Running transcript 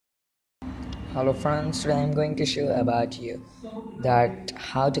Hello friends, today I'm going to show about you that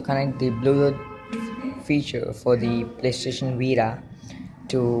how to connect the Bluetooth feature for the PlayStation Vita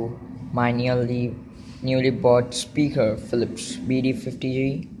to my newly bought speaker Philips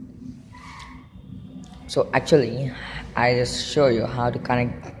BD50G. So actually, I just show you how to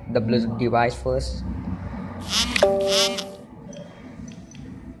connect the Bluetooth device first.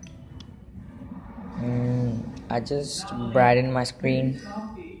 I just brighten my screen.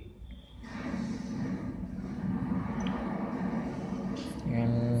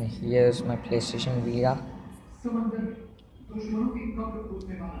 And here's my PlayStation Vita.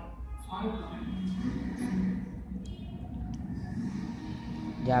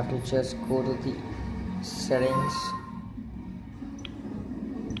 You have to just go to the settings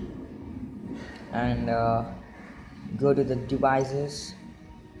and go to the devices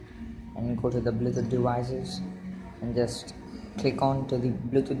and go to the Bluetooth devices and just click on to the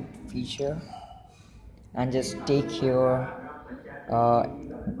Bluetooth feature and just take your uh,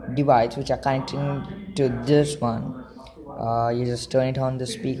 device which are connecting to this one. You just turn it on the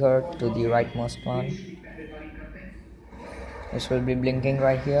speaker to the rightmost one. This will be blinking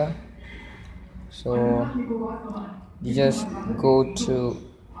right here. So you just go to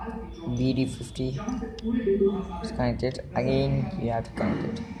BD50, it's connected. Again you have to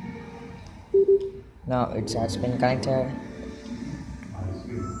connect it. Now it has been connected.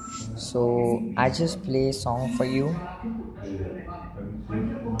 So I just play a song for you.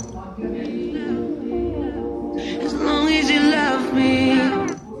 As long as you love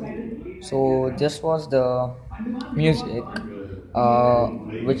me. So this was the music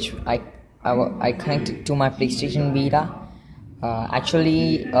which I connected to my PlayStation Vita. The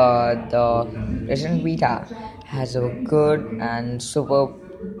PlayStation Vita has a good and super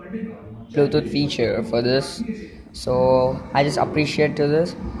Bluetooth feature for this, so I just appreciate to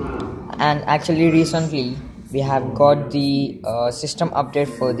this. And actually recently we have got the system update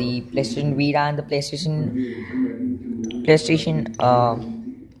for the PlayStation Vita and the PlayStation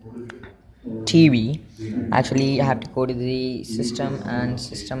TV. Actually I have to go to the system and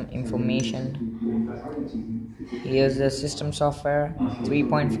system information. Here's the system software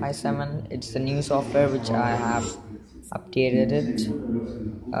 3.57. It's the new software which I have updated it.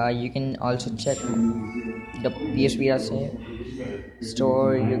 You can also check the psvita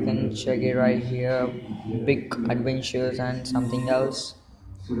store. You can check it right here, big adventures and something else.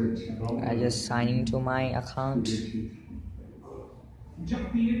 I just sign into my account.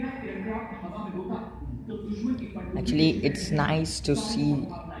 Actually it's nice to see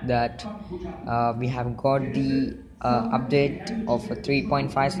that we have got the update of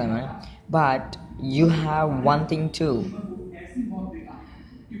 3.57, but you have one thing too.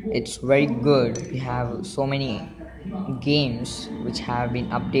 It's very good. We have so many games which have been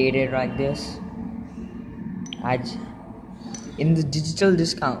updated like this. In the digital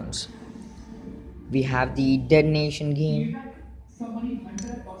discounts we have the Dead Nation game.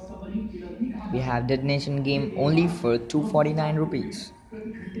 We have Dead Nation game only for 249 rupees.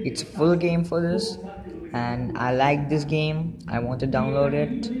 It's a full game for this, and I like this game. I want to download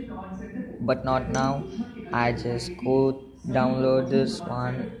it, but not now. I just go download this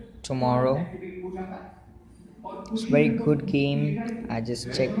one tomorrow. It's very good game. I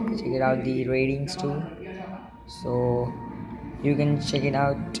just check it out the ratings too, so you can check it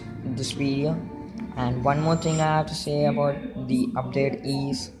out this video. And one more thing I have to say about the update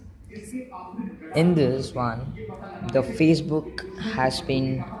is, in this one the Facebook has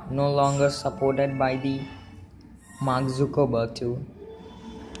been no longer supported by the Mark Zuckerberg too.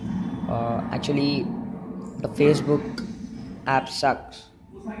 Actually the Facebook app sucks.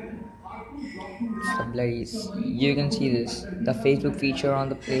 You can see this. The Facebook feature on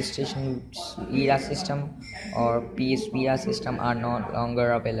the PlayStation Vita system or PS Vita system are no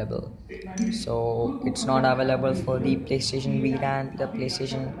longer available. So it's not available for the PlayStation Vita and the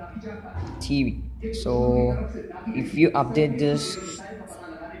PlayStation TV. So if you update this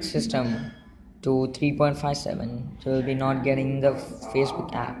system to 3.57, you will be not getting the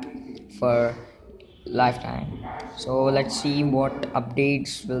Facebook app for lifetime. So let's see what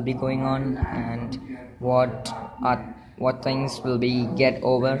updates will be going on and what things will be get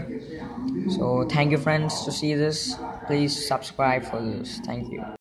over. So thank you friends to see this. Please subscribe for this. Thank you.